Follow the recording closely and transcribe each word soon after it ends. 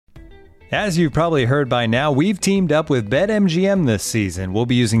As you've probably heard by now, we've teamed up with BetMGM this season. We'll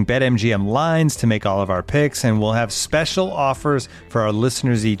be using BetMGM lines to make all of our picks, and we'll have special offers for our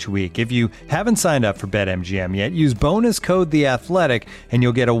listeners each week. If you haven't signed up for BetMGM yet, use bonus code The Athletic, and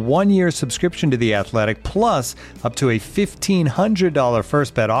you'll get a 1-year subscription to The Athletic, plus up to a $1,500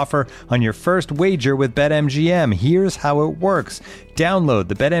 first bet offer on your first wager with BetMGM. Here's how it works. Download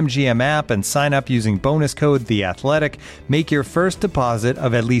the BetMGM app and sign up using bonus code The Athletic. Make your first deposit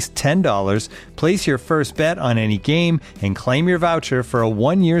of at least $10. Place your first bet on any game and claim your voucher for a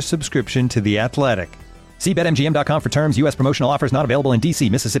 1-year subscription to The Athletic. See BetMGM.com for terms. U.S. promotional offers not available in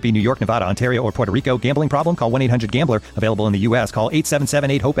D.C., Mississippi, New York, Nevada, Ontario, or Puerto Rico. Gambling problem? Call 1-800-GAMBLER. Available in the U.S. Call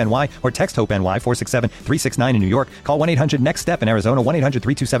 877-8-HOPE-NY or text HOPE-NY 467-369 in New York. Call 1-800-NEXT-STEP in Arizona.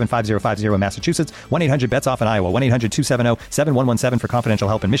 1-800-327-5050 in Massachusetts. 1-800-BETS-OFF in Iowa. 1-800-270-7117 for confidential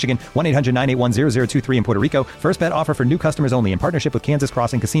help in Michigan. 1-800-981-0023 in Puerto Rico. First bet offer for new customers only in partnership with Kansas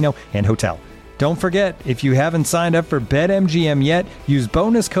Crossing Casino and Hotel. Don't forget, if you haven't signed up for BetMGM yet, use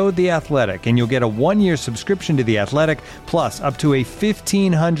bonus code The Athletic, and you'll get a 1-year subscription to The Athletic, plus up to a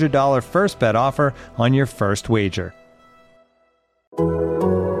 $1,500 first bet offer on your first wager.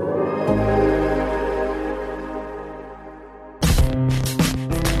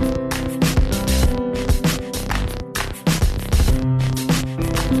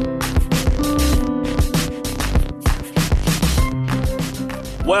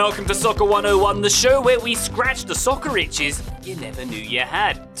 Welcome to Soccer 101, the show where we scratch the soccer itches you never knew you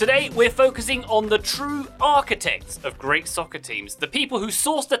had. Today, we're focusing on the true architects of great soccer teams, the people who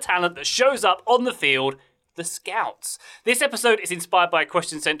source the talent that shows up on the field, the scouts. This episode is inspired by a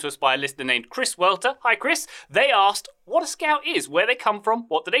question sent to us by a listener named Chris Welter. Hi, Chris. They asked what a scout is, where they come from,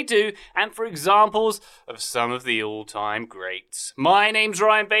 what do they do, and for examples of some of the all-time greats. My name's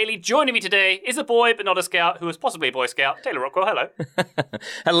Ryan Bailey. Joining me today is a boy, but not a scout, who was possibly a Boy Scout, Taylor Rockwell. Hello.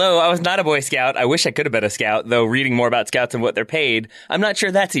 Hello, I was not a Boy Scout. I wish I could have been a scout, though reading more about scouts and what they're paid, I'm not sure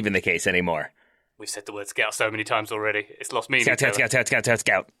that's even the case anymore. We've said the word scout so many times already. It's lost meaning. Scout.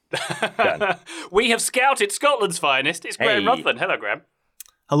 Done. We have scouted Scotland's finest. It's Graham Ruthven. Hello, Graham.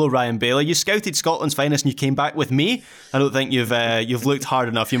 Hello, Ryan Bailey. You scouted Scotland's finest and you came back with me. I don't think you've looked hard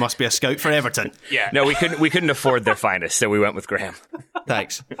enough. You must be a scout for Everton. Yeah. No, we couldn't afford their finest, so we went with Graham.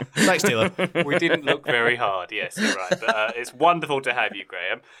 Thanks, Taylor. We didn't look very hard. Yes, you're right. But it's wonderful to have you,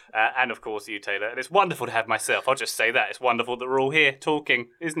 Graham, and of course you, Taylor. And it's wonderful to have myself. I'll just say that it's wonderful that we're all here talking.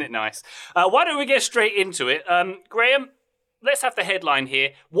 Isn't it nice? Why don't we get straight into it, Graham? Let's have the headline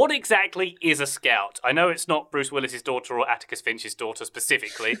here. What exactly is a scout? I know it's not Bruce Willis's daughter or Atticus Finch's daughter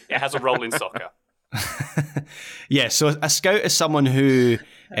specifically. It has a role in soccer. Yeah, so a scout is someone who,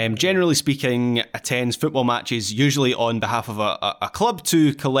 generally speaking, attends football matches, usually on behalf of a club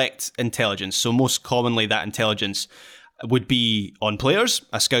to collect intelligence. So most commonly that intelligence would be on players.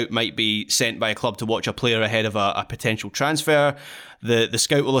 A scout might be sent by a club to watch a player ahead of a potential transfer. The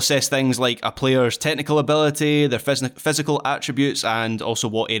scout will assess things like a player's technical ability, their physical attributes, and also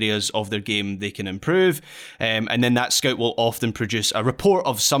what areas of their game they can improve. And then that scout will often produce a report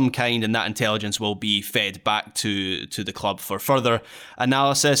of some kind, and that intelligence will be fed back to the club for further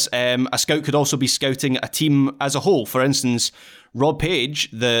analysis. A scout could also be scouting a team as a whole. For instance, Rob Page,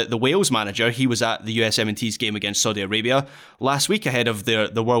 the Wales manager, he was at the USMNT's game against Saudi Arabia last week ahead of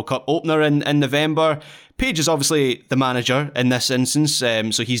the World Cup opener in November. Page is obviously the manager in this instance,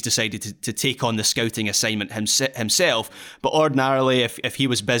 so he's decided to take on the scouting assignment himself. But ordinarily, if he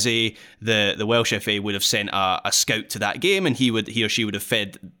was busy, the Welsh FA would have sent a scout to that game, and he or she would have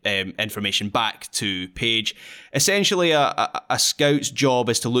fed information back to Page. Essentially, a scout's job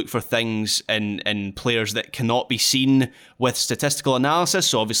is to look for things in players that cannot be seen with statistical analysis.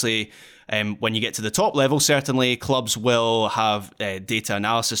 So obviously, when you get to the top level, certainly clubs will have data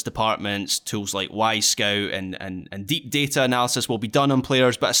analysis departments, tools like Wyscout and deep data analysis will be done on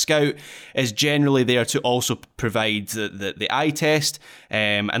players, but a scout is generally there to also provide the eye test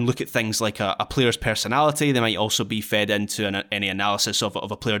and look at things like a player's personality. They might also be fed into any analysis of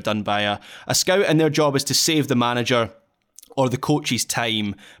a player done by a scout, and their job is to save the manager or the coach's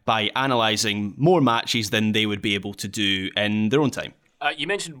time by analysing more matches than they would be able to do in their own time. You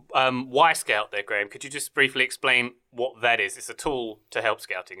mentioned Wyscout there, Graham. Could you just briefly explain what that is? It's a tool to help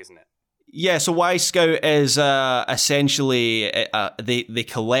scouting, isn't it? Yeah, so Wyscout is essentially, they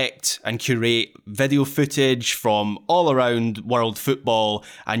collect and curate video footage from all around world football,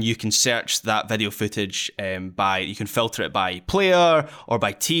 and you can search that video footage you can filter it by player or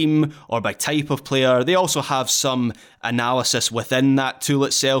by team or by type of player. They also have some analysis within that tool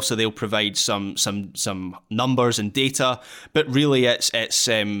itself, so they'll provide some numbers and data, but really it's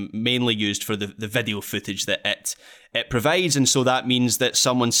mainly used for the video footage that it provides. And so that means that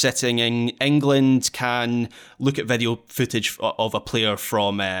someone sitting in England can look at video footage of a player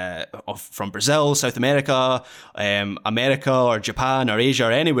from Brazil, South America, America or Japan or Asia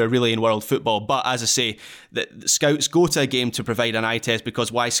or anywhere really in world football. But as I say, the scouts go to a game to provide an eye test,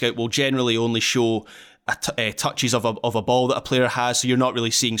 because Wyscout will generally only show touches of a ball that a player has, so you're not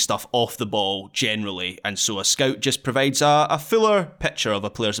really seeing stuff off the ball generally. And so a scout just provides a fuller picture of a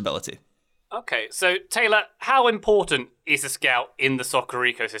player's ability. Okay, so Taylor, how important is a scout in the soccer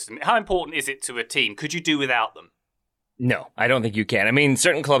ecosystem? How important is it to a team? Could you do without them? No, I don't think you can. I mean,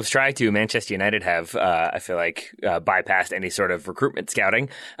 certain clubs try to. Manchester United have, I feel like, bypassed any sort of recruitment scouting.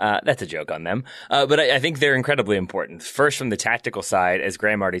 That's a joke on them. But I think they're incredibly important. First, from the tactical side, as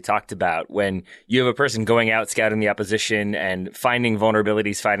Graham already talked about, when you have a person going out scouting the opposition and finding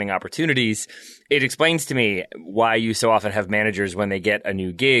vulnerabilities, finding opportunities, it explains to me why you so often have managers, when they get a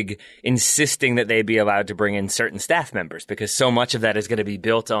new gig, insisting that they be allowed to bring in certain staff members, because so much of that is going to be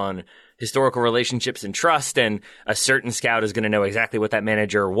built on historical relationships and trust, and a certain scout is going to know exactly what that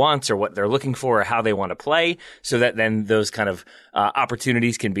manager wants or what they're looking for or how they want to play, so that then those kind of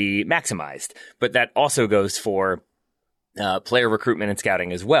opportunities can be maximized. But that also goes for player recruitment and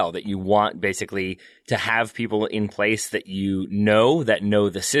scouting as well, that you want basically to have people in place that that know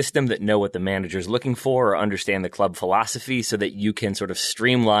the system, that know what the manager's looking for or understand the club philosophy, so that you can sort of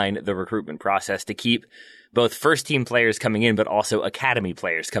streamline the recruitment process to keep both first team players coming in, but also academy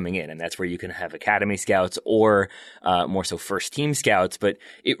players coming in. And that's where you can have academy scouts or more so first team scouts. But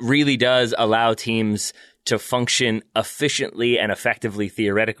it really does allow teams to function efficiently and effectively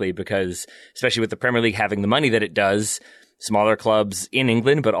theoretically, because especially with the Premier League having the money that it does, smaller clubs in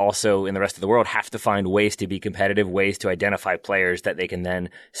England, but also in the rest of the world, have to find ways to be competitive, ways to identify players that they can then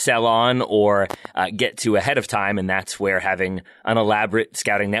sell on or get to ahead of time. And that's where having an elaborate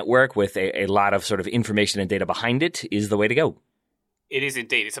scouting network with a lot of sort of information and data behind it is the way to go. It is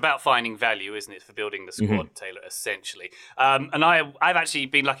indeed. It's about finding value, isn't it, for building the squad, Taylor, essentially. And I've actually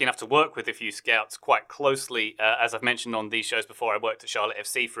been lucky enough to work with a few scouts quite closely. As I've mentioned on these shows before, I worked at Charlotte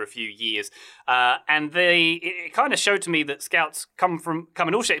FC for a few years. And it kind of showed to me that scouts come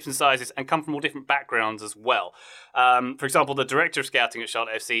in all shapes and sizes and come from all different backgrounds as well. For example, the director of scouting at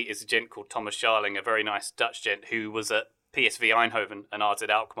Charlotte FC is a gent called Thomas Scharling, a very nice Dutch gent who was at PSV Eindhoven and AZ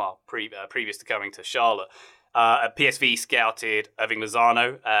Alkmaar previous to coming to Charlotte. At PSV scouted Irving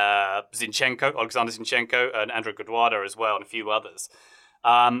Lozano, Alexander Zinchenko, and Andrew Goduardo as well, and a few others.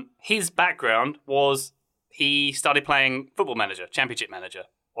 His background was he started playing Football Manager, Championship Manager,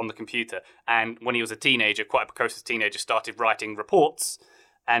 on the computer. And when he was a teenager, quite a precocious teenager, started writing reports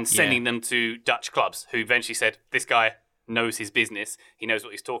and sending them to Dutch clubs, who eventually said, this guy knows his business, he knows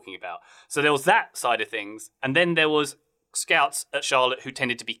what he's talking about. So there was that side of things. And then there was scouts at Charlotte who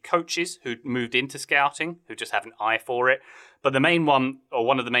tended to be coaches who moved into scouting, who just have an eye for it. But the main one, or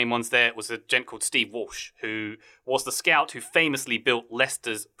one of the main ones there, was a gent called Steve Walsh, who was the scout who famously built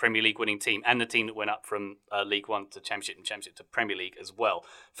Leicester's Premier League winning team and the team that went up from League One to Championship and Championship to Premier League as well.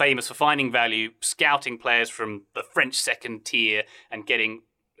 Famous for finding value, scouting players from the French second tier and getting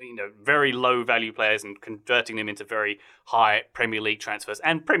very low value players and converting them into very high Premier League transfers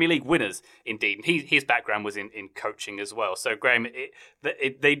and Premier League winners indeed. And his background was in coaching as well. So Graham,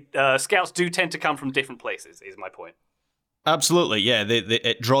 scouts do tend to come from different places, is my point. Absolutely, yeah.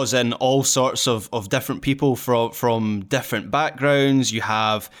 It draws in all sorts of different people from different backgrounds. You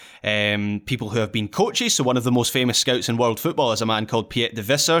have people who have been coaches. So one of the most famous scouts in world football is a man called Piet de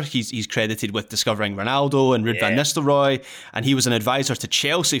Visser. He's credited with discovering Ronaldo and Ruud van Nistelrooy, and he was an advisor to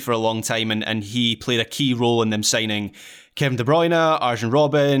Chelsea for a long time, and he played a key role in them signing Kevin De Bruyne, Arjen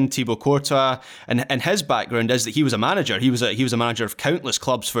Robben, Thibaut Courtois, and his background is that he was a manager. He was a manager of countless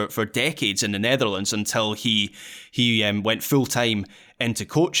clubs for decades in the Netherlands until he went full time into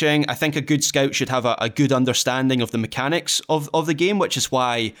coaching. I think a good scout should have a good understanding of the mechanics of the game, which is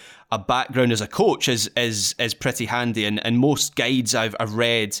why a background as a coach is pretty handy. And most guides I've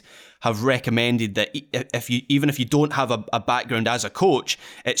read have recommended that if you don't have a background as a coach,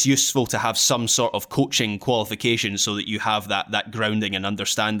 it's useful to have some sort of coaching qualification so that you have that grounding and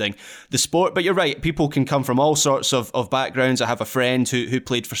understanding the sport. But you're right, people can come from all sorts of backgrounds. I have a friend who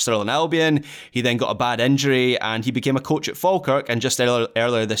played for Stirling Albion. He then got a bad injury and he became a coach at Falkirk, and just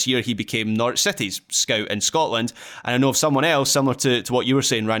earlier this year he became Norwich City's scout in Scotland. And I know of someone else, similar to what you were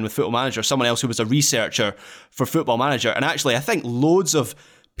saying, Ryan, with Football Manager, someone else who was a researcher for Football Manager. And actually I think loads of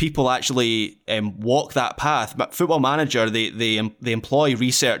people actually walk that path. But Football Manager, they employ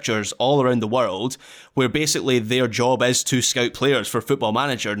researchers all around the world, where basically their job is to scout players for Football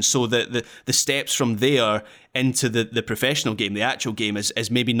Manager. And so the steps from there into the professional game, the actual game,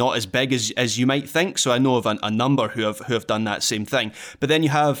 is maybe not as big as you might think. So I know of a number who have done that same thing. But then you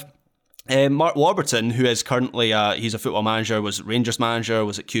have Mark Warburton, who is currently he's a Football Manager, was Rangers manager,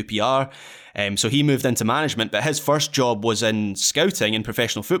 was at QPR. So he moved into management, but his first job was in scouting in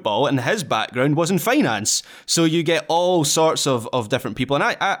professional football, and his background was in finance. So you get all sorts of different people, and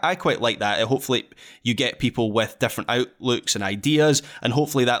I quite like that. Hopefully you get people with different outlooks and ideas, and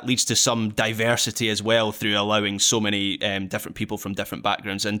hopefully that leads to some diversity as well through allowing so many different people from different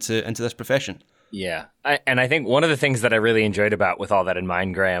backgrounds into this profession. Yeah. And I think one of the things that I really enjoyed about, with all that in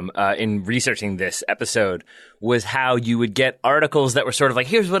mind, Graham, in researching this episode, was how you would get articles that were sort of like,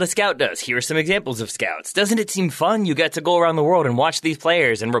 here's what a scout does. Here are some examples of scouts. Doesn't it seem fun? You get to go around the world and watch these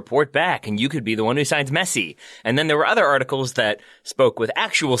players and report back, and you could be the one who signs Messi. And then there were other articles that spoke with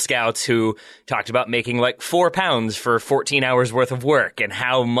actual scouts who talked about making like £4 for 14 hours worth of work and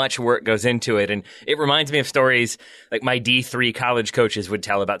how much work goes into it. And it reminds me of stories like my D3 college coaches would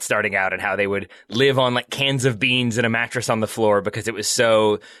tell about starting out, and how they would live on like cans of beans and a mattress on the floor, because it was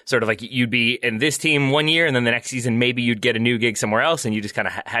so sort of like you'd be in this team one year, and then the next season maybe you'd get a new gig somewhere else, and you just kind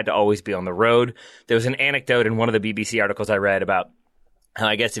of had to always be on the road. There was an anecdote in one of the BBC articles I read about how,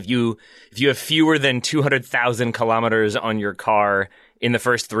 I guess, if you have fewer than 200,000 kilometers on your car in the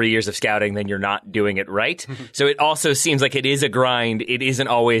first 3 years of scouting, then you're not doing it right. So it also seems like it is a grind. It isn't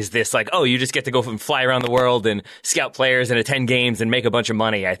always this like, oh, you just get to go and fly around the world and scout players and attend games and make a bunch of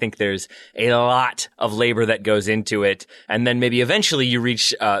money. I think there's a lot of labor that goes into it. And then maybe eventually you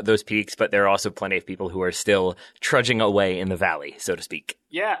reach those peaks, but there are also plenty of people who are still trudging away in the valley, so to speak.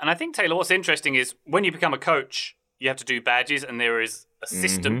 Yeah, and I think, Taylor, what's interesting is when you become a coach, you have to do badges, and there is a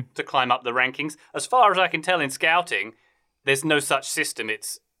system to climb up the rankings. As far as I can tell in scouting, there's no such system.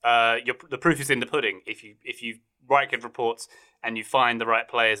 It's the proof is in the pudding. If you write good reports and you find the right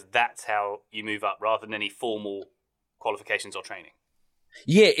players, that's how you move up, rather than any formal qualifications or training.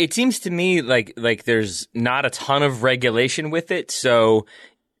 Yeah, it seems to me like there's not a ton of regulation with it, so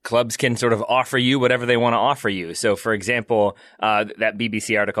clubs can sort of offer you whatever they want to offer you. So, for example, that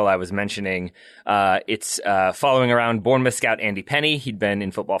BBC article I was mentioning, it's following around Bournemouth scout Andy Penny. He'd been in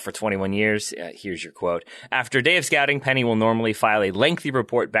football for 21 years. Here's your quote. After a day of scouting, Penny will normally file a lengthy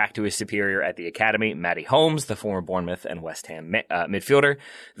report back to his superior at the academy, Matty Holmes, the former Bournemouth and West Ham midfielder.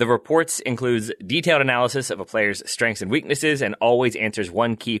 The reports includes detailed analysis of a player's strengths and weaknesses, and always answers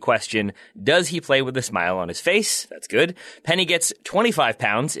one key question: does he play with a smile on his face? That's good. Penny gets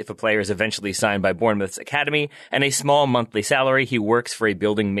 £25 if a player is eventually signed by Bournemouth's academy, and a small monthly salary. He works for a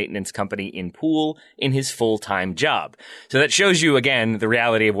building maintenance company in Poole in his full-time job. So that shows you, again, the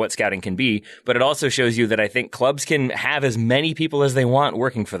reality of what scouting can be, but it also shows you that I think clubs can have as many people as they want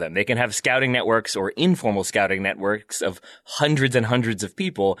working for them. They can have scouting networks or informal scouting networks of hundreds and hundreds of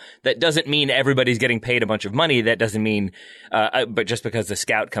people. That doesn't mean everybody's getting paid a bunch of money. That doesn't mean, but just because the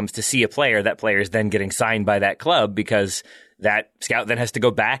scout comes to see a player, that player is then getting signed by that club, because that scout then has to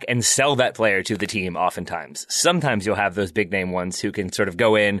go back and sell that player to the team oftentimes. Sometimes you'll have those big name ones who can sort of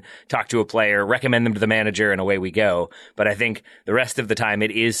go in, talk to a player, recommend them to the manager, and away we go. But I think the rest of the time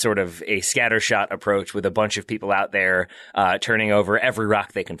it is sort of a scattershot approach with a bunch of people out there turning over every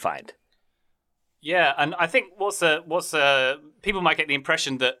rock they can find. Yeah, and I think people might get the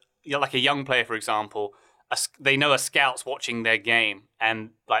impression that, like a young player, for example, they know a scout's watching their game,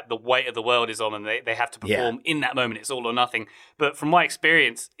 and like the weight of the world is on, and they have to perform in that moment. It's all or nothing. But from my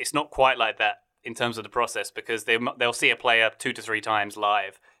experience, it's not quite like that in terms of the process, because they'll see a player 2 to 3 times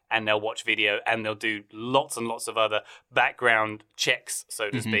live, and they'll watch video, and they'll do lots and lots of other background checks, so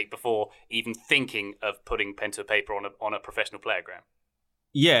to speak, before even thinking of putting pen to paper on a professional player, Graham.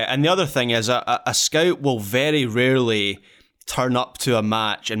 Yeah, and the other thing is a scout will very rarely turn up to a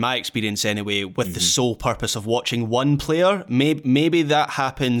match, in my experience anyway, with the sole purpose of watching one player. Maybe that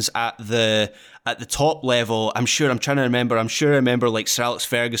happens at the top level. I'm sure I remember like Sir Alex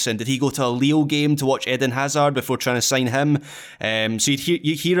Ferguson. Did he go to a Lille game to watch Eden Hazard before trying to sign him? So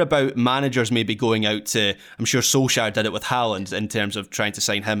you hear about managers maybe going out to, I'm sure Solskjaer did it with Haaland in terms of trying to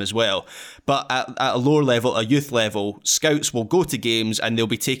sign him as well. But at a lower level, a youth level, scouts will go to games and they'll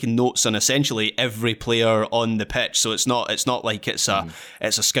be taking notes on essentially every player on the pitch. So it's not like it's a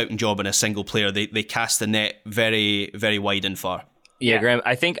scouting job in a single player. They cast the net very, very wide and far. Yeah, Graham,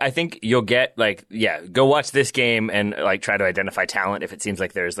 I think you'll get go watch this game and try to identify talent if it seems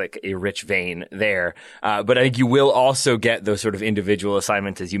like there's a rich vein there. But I think you will also get those sort of individual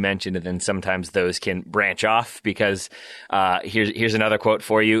assignments as you mentioned, and then sometimes those can branch off because here's another quote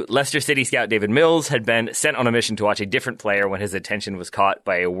for you. Leicester City scout David Mills had been sent on a mission to watch a different player when his attention was caught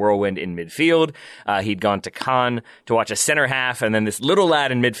by a whirlwind in midfield. He'd gone to Cannes to watch a center half, and then this little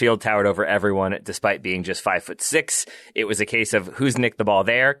lad in midfield towered over everyone despite being just 5'6". It was a case of who's nicked the ball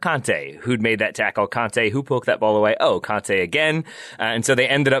there? Conte. Who'd made that tackle? Conte. Who poked that ball away? Oh, Conte again. And so they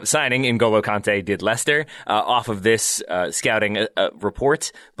ended up signing N'Golo Conte did Leicester off of this scouting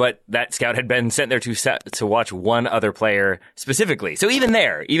report, but that scout had been sent there to watch one other player specifically. So even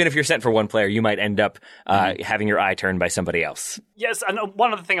there, even if you're sent for one player, you might end up having your eye turned by somebody else. Yes, and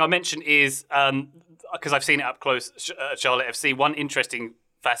one other thing I mentioned is, because I've seen it up close at Charlotte FC, one interesting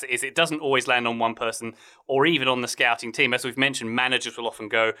facet is it doesn't always land on one person or even on the scouting team. As we've mentioned, managers will often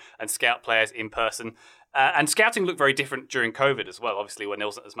go and scout players in person. And scouting looked very different during COVID as well, obviously, when there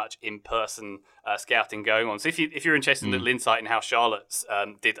wasn't as much in-person scouting going on. So if you're interested in a little insight in how Charlotte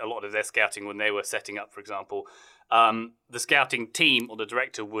did a lot of their scouting when they were setting up, for example, the scouting team or the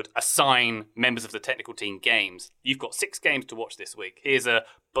director would assign members of the technical team games. You've got 6 games to watch this week. Here's a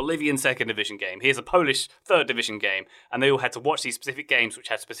Bolivian second division game. Here's a Polish third division game. And they all had to watch these specific games which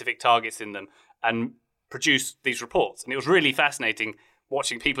had specific targets in them and produce these reports. And it was really fascinating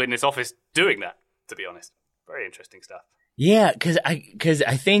watching people in this office doing that, to be honest. Very interesting stuff. Yeah, because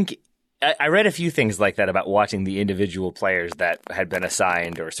I think I read a few things like that about watching the individual players that had been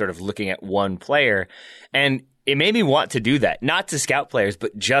assigned or sort of looking at one player. And it made me want to do that, not to scout players,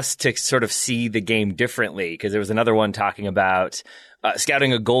 but just to sort of see the game differently. Because there was another one talking about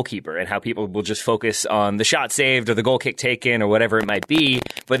scouting a goalkeeper and how people will just focus on the shot saved or the goal kick taken or whatever it might be.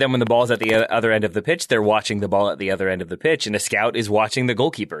 But then when the ball's at the other end of the pitch, they're watching the ball at the other end of the pitch. And a scout is watching the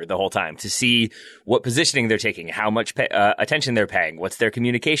goalkeeper the whole time to see what positioning they're taking, how much attention they're paying, what's their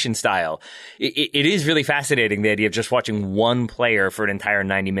communication style. It is really fascinating, the idea of just watching one player for an entire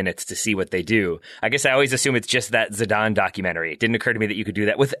 90 minutes to see what they do. I guess I always assume it's just that Zidane documentary. It didn't occur to me that you could do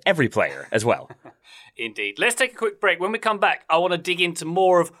that with every player as well. Indeed. Let's take a quick break. When we come back, I want to dig into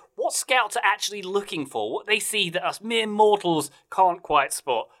more of what scouts are actually looking for, what they see that us mere mortals can't quite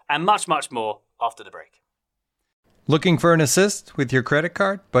spot, and much, much more after the break. Looking for an assist with your credit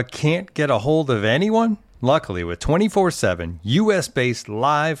card, but can't get a hold of anyone? Luckily, with 24/7 US-based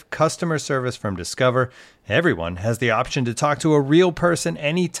live customer service from Discover, everyone has the option to talk to a real person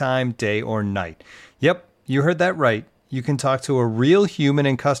anytime, day or night. Yep, you heard that right. You can talk to a real human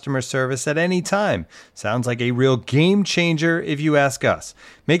in customer service at any time. Sounds like a real game changer if you ask us.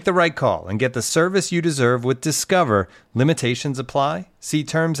 Make the right call and get the service you deserve with Discover. Limitations apply. See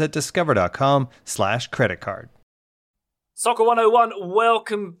terms at discover.com/creditcard. Soccer 101,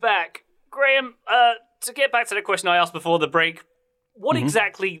 welcome back. Graham, to get back to the question I asked before the break,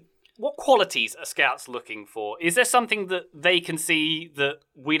 what qualities are scouts looking for? Is there something that they can see that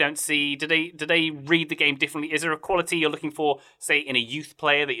we don't see? Do they read the game differently? Is there a quality you're looking for, say, in a youth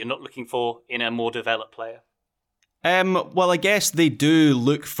player that you're not looking for in a more developed player? Well, I guess they do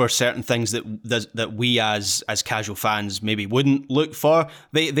look for certain things that we as casual fans maybe wouldn't look for.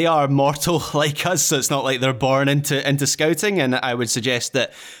 They are mortal like us, so it's not like they're born into scouting. And I would suggest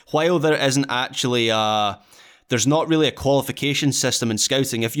that while there isn't actually there's not really a qualification system in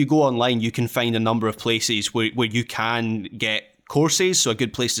scouting. If you go online, you can find a number of places where you can get courses. So a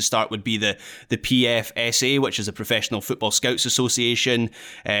good place to start would be the PFSA, which is a Professional Football Scouts Association.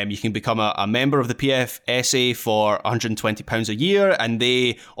 You can become a member of the PFSA for £120 a year, and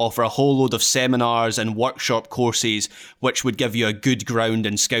they offer a whole load of seminars and workshop courses which would give you a good ground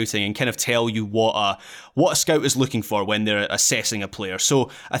in scouting and kind of tell you what a scout is looking for when they're assessing a player. So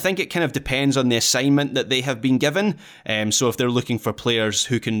I think it kind of depends on the assignment that they have been given. So if they're looking for players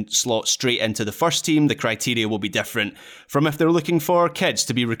who can slot straight into the first team, the criteria will be different from if they're looking for kids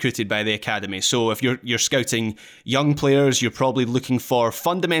to be recruited by the academy. So if you're scouting young players, you're probably looking for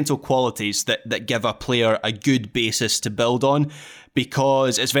fundamental qualities that give a player a good basis to build on,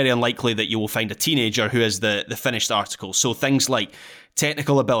 because it's very unlikely that you will find a teenager who is the finished article. So things like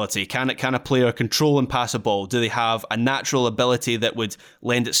technical ability. Can a player control and pass a ball? Do they have a natural ability that would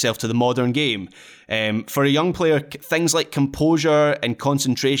lend itself to the modern game? For a young player, things like composure and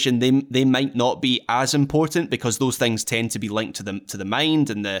concentration, they might not be as important, because those things tend to be linked to the mind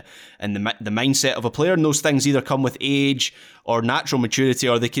and the mindset of a player. And those things either come with age or natural maturity,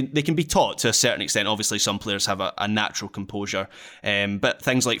 or they can be taught to a certain extent. Obviously, some players have a natural composure, but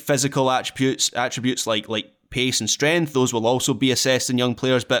things like physical attributes like pace and strength, those will also be assessed in young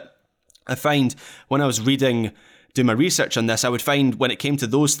players. But I find when I was reading doing my research on this, I would find when it came to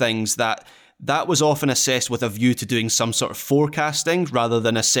those things that was often assessed with a view to doing some sort of forecasting rather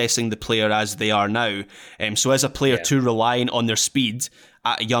than assessing the player as they are now. So as a player too relying on their speed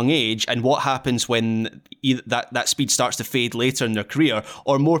at a young age, and what happens when that speed starts to fade later in their career,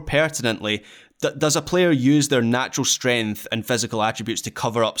 or more pertinently, does a player use their natural strength and physical attributes to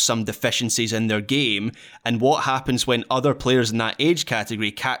cover up some deficiencies in their game? And what happens when other players in that age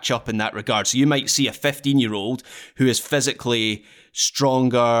category catch up in that regard? So you might see a 15-year-old who is physically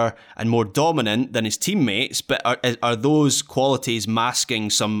stronger and more dominant than his teammates, but are those qualities masking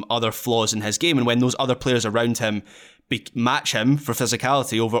some other flaws in his game? And when those other players around him match him for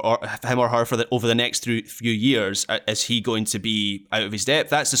physicality over her over the next few years, is he going to be out of his depth?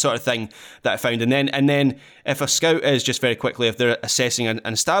 That's the sort of thing that I found. And then if a scout is, just very quickly, if they're assessing an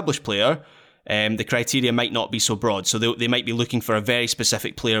established player, the criteria might not be so broad. So they might be looking for a very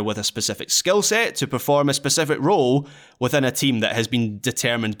specific player with a specific skill set to perform a specific role within a team that has been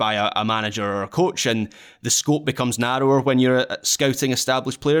determined by a manager or a coach. And the scope becomes narrower when you're scouting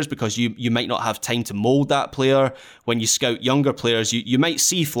established players, because you might not have time to mold that player. When you scout younger players, you might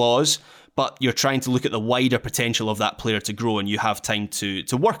see flaws, but you're trying to look at the wider potential of that player to grow, and you have time to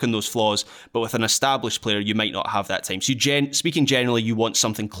work on those flaws. But with an established player, you might not have that time. So speaking generally, you want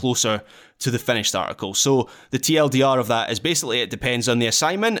something closer to the finished article. So the TLDR of that is basically it depends on the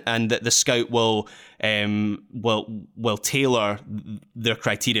assignment, and that the scout will tailor their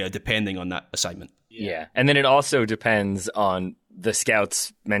criteria depending on that assignment. Yeah. And then it also depends on the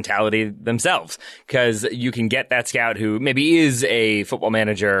scouts' mentality themselves, because you can get that scout who maybe is a football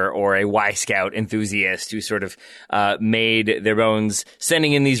manager or a Y Scout enthusiast who sort of made their bones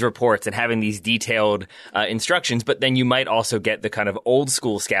sending in these reports and having these detailed instructions. But then you might also get the kind of old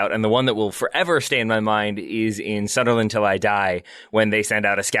school scout, and the one that will forever stay in my mind is in Sunderland Till I Die, when they send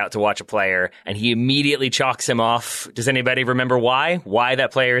out a scout to watch a player and he immediately chalks him off. Does anybody remember why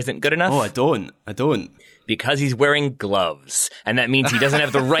that player isn't good enough? Oh, I don't. Because he's wearing gloves. And that means he doesn't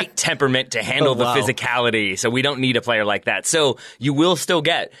have the right temperament to handle the physicality. So we don't need a player like that. So you will still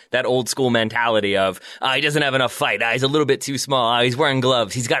get that old school mentality of, he doesn't have enough fight. He's a little bit too small. He's wearing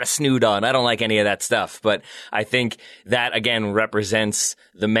gloves. He's got a snoot on. I don't like any of that stuff. But I think that, again, represents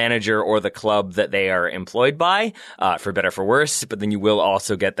the manager or the club that they are employed by, for better, for worse. But then you will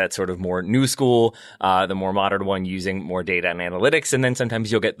also get that sort of more new school, the more modern one using more data and analytics. And then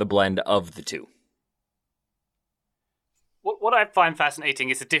sometimes you'll get the blend of the two. What I find fascinating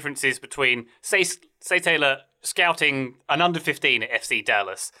is the differences between, say Taylor, scouting an under-15 at FC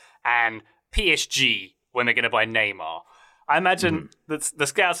Dallas and PSG when they're going to buy Neymar. I imagine that the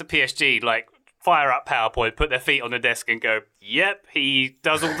scouts at PSG, like, fire up PowerPoint, put their feet on the desk and go, yep, he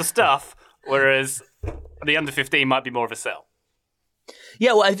does all the stuff, whereas the under-15 might be more of a sell.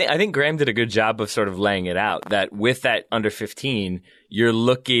 Yeah, well, I think Graham did a good job of sort of laying it out, that with that under-15, you're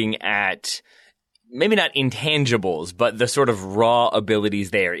looking at maybe not intangibles, but the sort of raw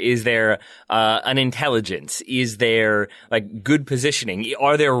abilities there. Is there an intelligence? Is there like good positioning?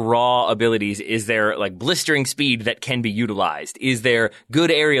 Are there raw abilities? Is there like blistering speed that can be utilized? Is there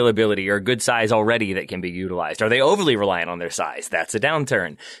good aerial ability or good size already that can be utilized? Are they overly reliant on their size? That's a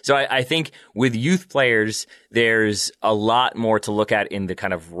downturn. So I think with youth players, there's a lot more to look at in the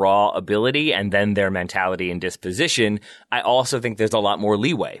kind of raw ability and then their mentality and disposition. I also think there's a lot more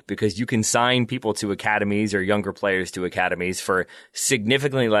leeway, because you can sign people to academies or younger players to academies for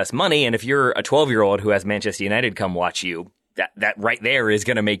significantly less money. And if you're a 12-year-old who has Manchester United come watch you, that right there is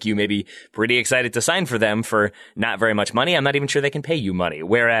going to make you maybe pretty excited to sign for them for not very much money. I'm not even sure they can pay you money.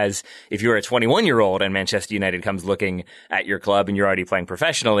 Whereas if you're a 21-year-old and Manchester United comes looking at your club and you're already playing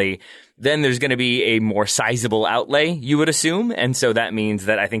professionally, then there's going to be a more sizable outlay, you would assume. And so that means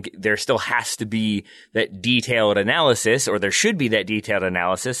that I think there still has to be that detailed analysis, or there should be that detailed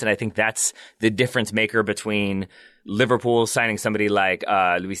analysis. And I think that's the difference maker between Liverpool signing somebody like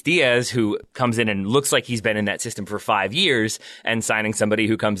Luis Diaz, who comes in and looks like he's been in that system for 5 years, and signing somebody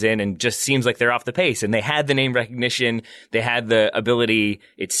who comes in and just seems like they're off the pace. And they had the name recognition, they had the ability,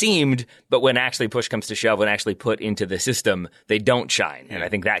 it seemed, but when actually push comes to shove, when actually put into the system, they don't shine. And I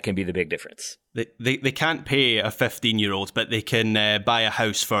think that can be the big difference. They can't pay a 15-year-old, but they can buy a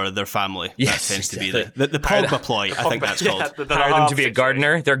house for their family. Yes, that tends to be the Pogba ploy, I think that's called. Hire them to be a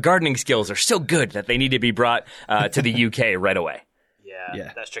gardener. Their gardening skills are so good that they need to be brought to the UK right away.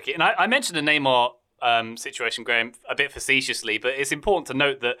 Yeah, that's tricky. And I mentioned the Neymar situation, Graham, a bit facetiously, but it's important to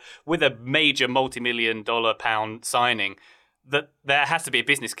note that with a major multi-million-dollar pound signing, that there has to be a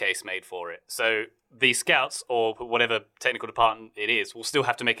business case made for it. So the scouts or whatever technical department it is will still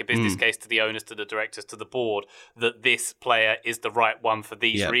have to make a business case to the owners, to the directors, to the board that this player is the right one for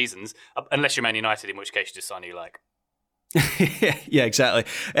these reasons, unless you're Man United, in which case you just sign who you like. Yeah, exactly.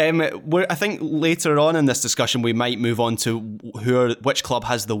 I think later on in this discussion we might move on to which club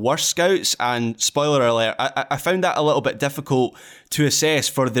has the worst scouts. And spoiler alert, I found that a little bit difficult to assess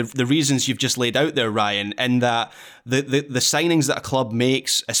for the reasons you've just laid out there, Ryan. In that the signings that a club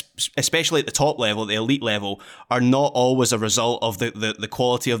makes, especially at the top level, the elite level, are not always a result of the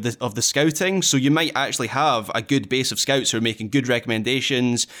quality of the scouting. So you might actually have a good base of scouts who are making good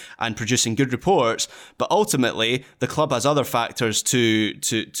recommendations and producing good reports, but ultimately the club has other factors to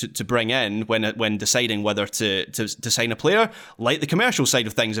bring in when deciding whether to sign a player, like the commercial side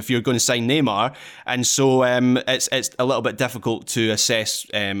of things if you're going to sign Neymar. And so it's a little bit difficult to assess,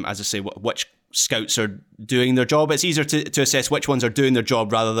 as I say, which scouts are doing their job. It's easier to assess which ones are doing their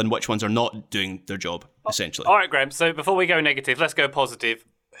job rather than which ones are not doing their job, essentially. All right, Graham, so before we go negative, let's go positive.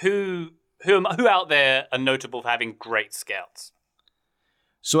 Who out there are notable for having great scouts?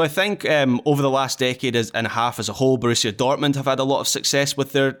 So I think over the last decade and a half as a whole, Borussia Dortmund have had a lot of success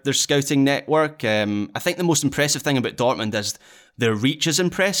with their scouting network. I think the most impressive thing about Dortmund is their reach is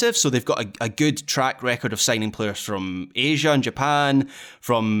impressive. So they've got a good track record of signing players from Asia and Japan,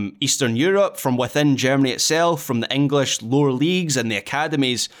 from Eastern Europe, from within Germany itself, from the English lower leagues and the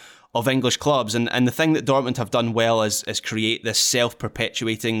academies of English clubs. And the thing that Dortmund have done well is create this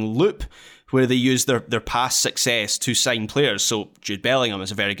self-perpetuating loop where they use their past success to sign players. So Jude Bellingham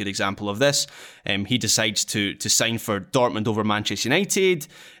is a very good example of this. He decides to sign for Dortmund over Manchester United.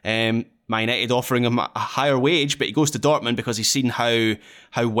 Man United offering him a higher wage, but he goes to Dortmund because he's seen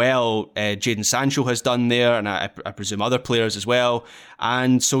how well Jadon Sancho has done there, and I presume other players as well.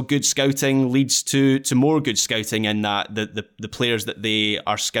 And so good scouting leads to more good scouting in that the players that they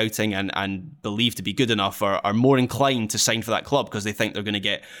are scouting and believe to be good enough are more inclined to sign for that club because they think they're going to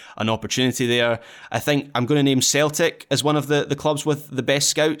get an opportunity there. I think I'm going to name Celtic as one of the clubs with the best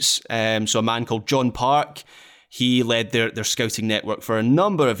scouts. So a man called John Park. He led their scouting network for a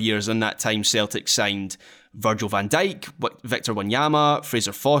number of years. In that time, Celtic signed Virgil van Dijk, Victor Wanyama,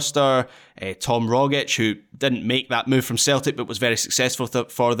 Fraser Foster, Tom Rogic, who didn't make that move from Celtic but was very successful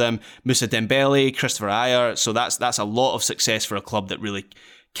for them, Moussa Dembele, Christopher Ayer. So that's a lot of success for a club that really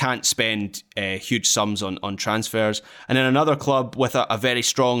can't spend huge sums on transfers. And then another club with a very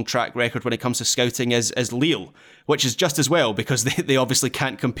strong track record when it comes to scouting is Lille, which is just as well because they obviously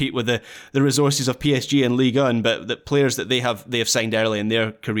can't compete with the resources of PSG and Ligue 1, but the players that they have signed early in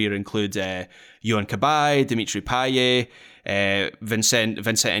their career include Yohan Cabaye, Dimitri Payet, Vincent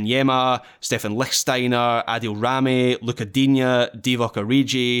Nyema, Stefan Lichtsteiner, Adil Rami, Luca Digne, Divock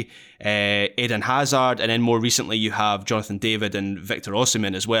Origi, Eden Hazard, and then more recently you have Jonathan David and Victor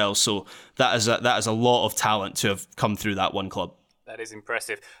Osimhen as well. So that is a lot of talent to have come through that one club. That is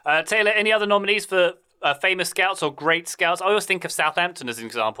impressive. Taylor, any other nominees for famous scouts or great scouts? I always think of Southampton as an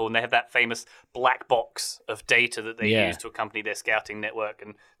example, and they have that famous black box of data that they use to accompany their scouting network.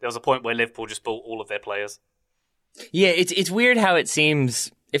 And there was a point where Liverpool just bought all of their players. Yeah, it's weird how it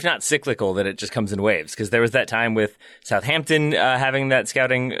seems, if not cyclical, that it just comes in waves. Because there was that time with Southampton having that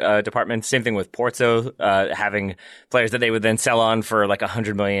scouting department. Same thing with Porto having players that they would then sell on for like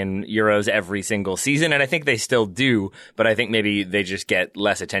 100 million euros every single season. And I think they still do, but I think maybe they just get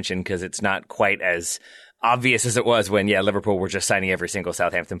less attention because it's not quite as obvious as it was when, Liverpool were just signing every single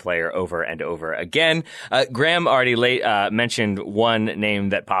Southampton player over and over again. Graham already mentioned one name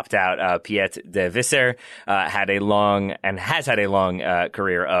that popped out. Piet de Visser has had a long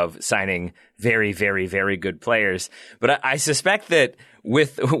career of signing very, very, very good players. But I suspect that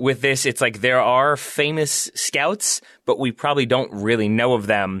with this, it's like there are famous scouts, but we probably don't really know of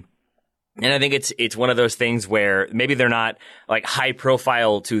them. And I think it's one of those things where maybe they're not like high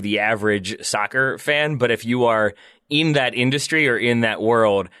profile to the average soccer fan, but if you are in that industry or in that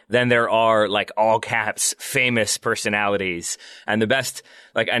world, then there are like all caps famous personalities. And the best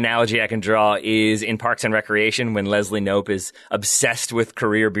like analogy I can draw is in Parks and Recreation when Leslie Knope is obsessed with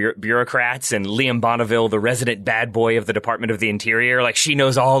career bureaucrats and Liam Bonneville, the resident bad boy of the Department of the Interior. Like she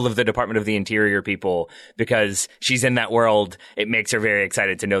knows all of the Department of the Interior people because she's in that world. It makes her very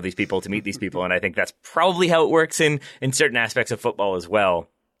excited to know these people, to meet these people. And I think that's probably how it works in certain aspects of football as well.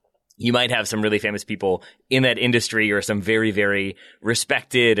 You might have some really famous people in that industry or some very, very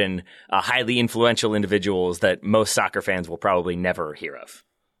respected and highly influential individuals that most soccer fans will probably never hear of.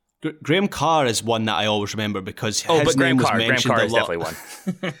 Graham Carr is one that I always remember because his name was mentioned a lot. Graham Carr is definitely one.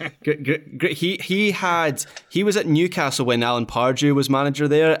 He was at Newcastle when Alan Pardew was manager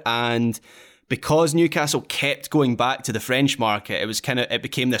there, and because Newcastle kept going back to the French market, it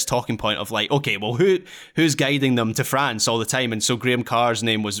became this talking point of like, okay, well, who's guiding them to France all the time? And so Graham Carr's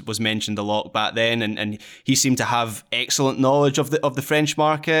name was mentioned a lot back then, and he seemed to have excellent knowledge of the French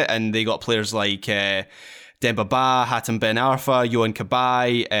market, and they got players like Demba Ba, Hatem Ben Arfa, Yohan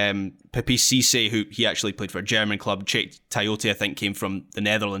Cabaye, Pepe Cisse, who he actually played for a German club. Cheick Tioté, I think, came from the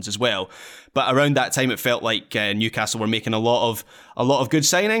Netherlands as well. But around that time, it felt like Newcastle were making a lot of good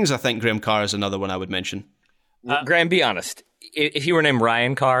signings. I think Graham Carr is another one I would mention. Graham, be honest. If you were named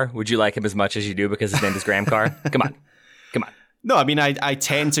Ryan Carr, would you like him as much as you do because his name is Graham Carr? Come on. No, I mean, I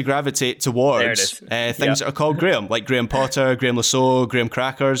tend to gravitate towards things that are called Graham, like Graham Potter, Graham Lasso, Graham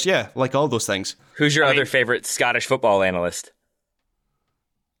Crackers. Yeah, like all those things. Who's your other favorite Scottish football analyst?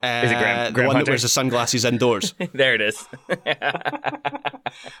 Is it Graham the one Hunter? that wears the sunglasses indoors. There it is.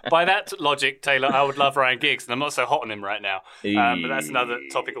 By that logic, Taylor, I would love Ryan Giggs, and I'm not so hot on him right now. But that's another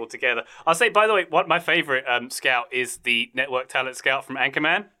topic altogether. I'll say, by the way, what my favourite scout is the network talent scout from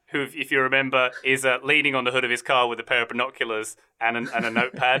Anchorman, who, if you remember, is leaning on the hood of his car with a pair of binoculars and a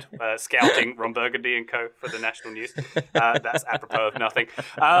notepad, scouting Ron Burgundy and co. for the national news. That's apropos of nothing.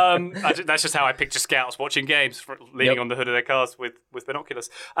 That's just how I picture scouts watching games, leaning on the hood of their cars with binoculars.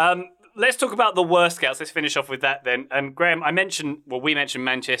 Let's talk about the worst scouts. Let's finish off with that then. And Graham, we mentioned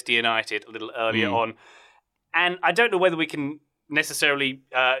Manchester United a little earlier on. And I don't know whether we can necessarily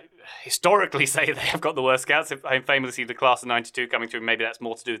historically say they have got the worst scouts. I famously the class of 92 coming through, maybe that's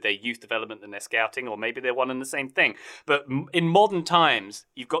more to do with their youth development than their scouting, or maybe they're one and the same thing. But in modern times,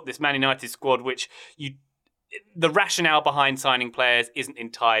 you've got this Man United squad which the rationale behind signing players isn't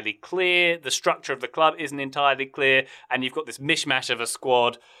entirely clear, the structure of the club isn't entirely clear, and you've got this mishmash of a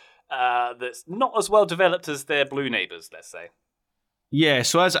squad that's not as well developed as their blue neighbours, let's say. Yeah,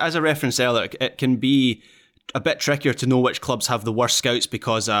 so as I referenced earlier, it can be a bit trickier to know which clubs have the worst scouts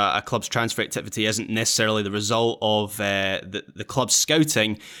because a club's transfer activity isn't necessarily the result of the club's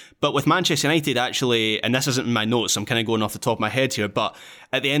scouting. But with Manchester United, actually, and this isn't in my notes, I'm kind of going off the top of my head here, but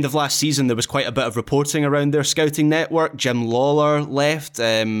at the end of last season, there was quite a bit of reporting around their scouting network. Jim Lawler left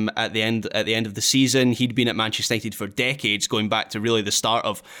at the end of the season. He'd been at Manchester United for decades, going back to really the start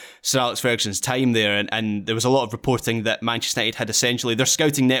of Sir Alex Ferguson's time there. And there was a lot of reporting that Manchester United had essentially, their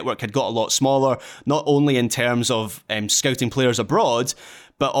scouting network had got a lot smaller, not only in terms of scouting players abroad,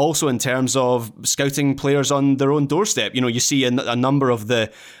 but also in terms of scouting players on their own doorstep. You know, you see a number of the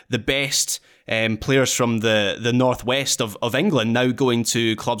best players from the northwest of England now going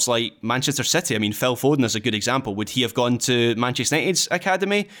to clubs like Manchester City. I mean, Phil Foden is a good example. Would he have gone to Manchester United's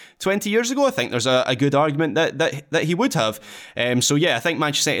academy 20 years ago? I think there's a good argument that he would have. So yeah, I think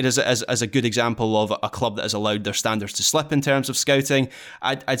Manchester United is a good example of a club that has allowed their standards to slip in terms of scouting.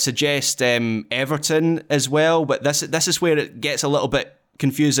 I'd suggest Everton as well, but this is where it gets a little bit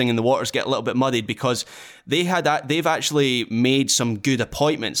confusing and the waters get a little bit muddied because they've actually made some good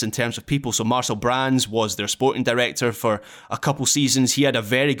appointments in terms of people. So Marcel Brands was their sporting director for a couple seasons. He had a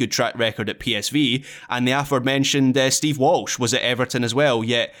very good track record at PSV, and the aforementioned Steve Walsh was at Everton as well,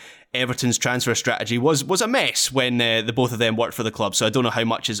 yet Everton's transfer strategy was a mess when the both of them worked for the club. So I don't know how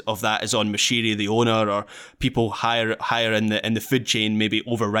much of that is on Moshiri, the owner, or people higher in the food chain maybe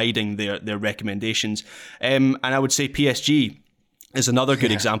overriding their recommendations. And I would say PSG is another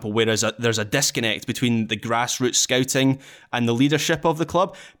good example where there's a disconnect between the grassroots scouting and the leadership of the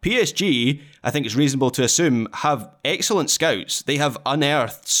club. PSG, I think it's reasonable to assume, have excellent scouts. They have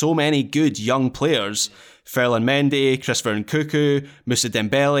unearthed so many good young players. Ferland Mendy, Christopher Nkunku, Moussa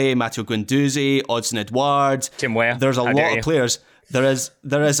Dembele, Matteo Guendouzi, Odsonne Edouard. Tim Weah. There's a lot of players. There's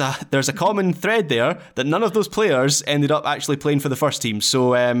a common thread there that none of those players ended up actually playing for the first team.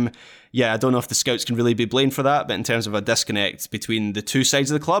 So yeah, I don't know if the scouts can really be blamed for that, but in terms of a disconnect between the two sides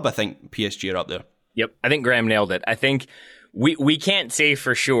of the club, I think PSG are up there. Yep, I think Graham nailed it. I think we can't say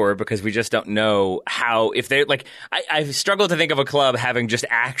for sure because we just don't know how, if they're like, I've struggled to think of a club having just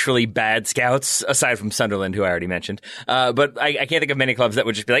actually bad scouts aside from Sunderland, who I already mentioned. But I can't think of many clubs that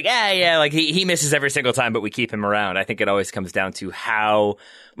would just be like, like he misses every single time, but we keep him around. I think it always comes down to how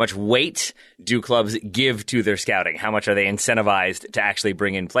much weight do clubs give to their scouting? How much are they incentivized to actually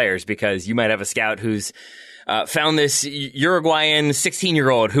bring in players? Because you might have a scout who's found this Uruguayan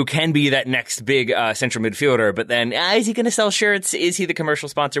 16-year-old who can be that next big central midfielder, but then is he going to sell shirts? Is he the commercial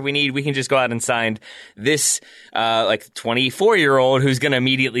sponsor we need? We can just go out and sign this 24-year-old who's going to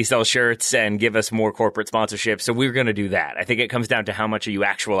immediately sell shirts and give us more corporate sponsorship. So we're going to do that. I think it comes down to how much are you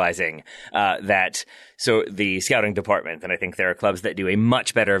actualizing that. So the scouting department, and I think there are clubs that do a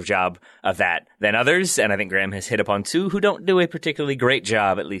much better job of that than others. And I think Graham has hit upon two who don't do a particularly great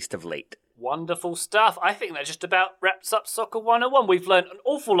job, at least of late. Wonderful stuff. I think that just about wraps up Soccer 101. We've learned an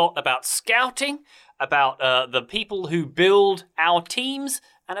awful lot about scouting, about the people who build our teams,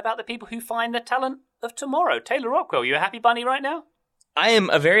 and about the people who find the talent of tomorrow. Taylor Rockwell, you a happy bunny right now? I am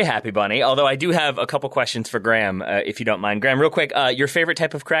a very happy bunny, although I do have a couple questions for Graham, if you don't mind. Graham, real quick, your favorite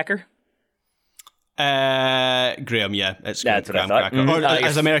type of cracker? Graham, yeah. It's That's what I graham thought. cracker. Or,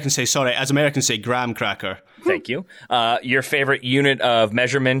 as Americans say, graham cracker. Thank you. Your favorite unit of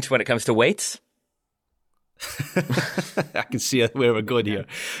measurement when it comes to weights? I can see where we're going here.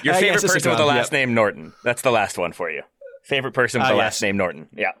 Your favorite person with the last name? name Norton. That's the last one for you. Favorite person with the last name Norton.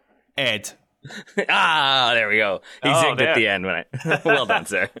 Yeah. Ed. There we go. He zigged at the end when I. Well done,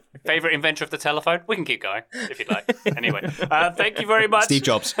 sir. Favorite inventor of the telephone? We can keep going if you'd like. Anyway, thank you very much. Steve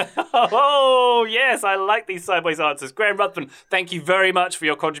Jobs. Oh, yes, I like these sideways answers. Graham Ruthven, thank you very much for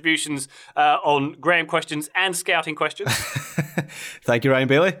your contributions on Graham questions and scouting questions. Thank you, Ryan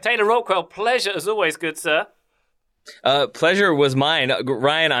Bailey. Taylor Rockwell, pleasure as always, good sir. Pleasure was mine.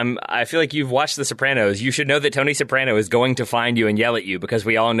 Ryan, I feel like you've watched The Sopranos. You should know that Tony Soprano is going to find you and yell at you because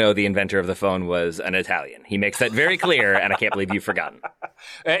we all know the inventor of the phone was an Italian. He makes that very clear, and I can't believe you've forgotten.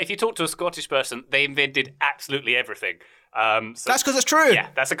 If you talk to a Scottish person, they invented absolutely everything. That's because it's true. Yeah,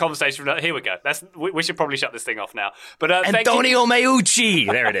 that's a conversation. Here we go. We should probably shut this thing off now. But Antonio Meucci.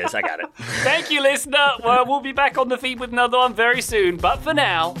 There it is. I got it. Thank you, listener. Well, we'll be back on the feed with another one very soon. But for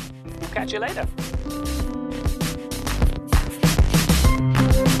now, we'll catch you later.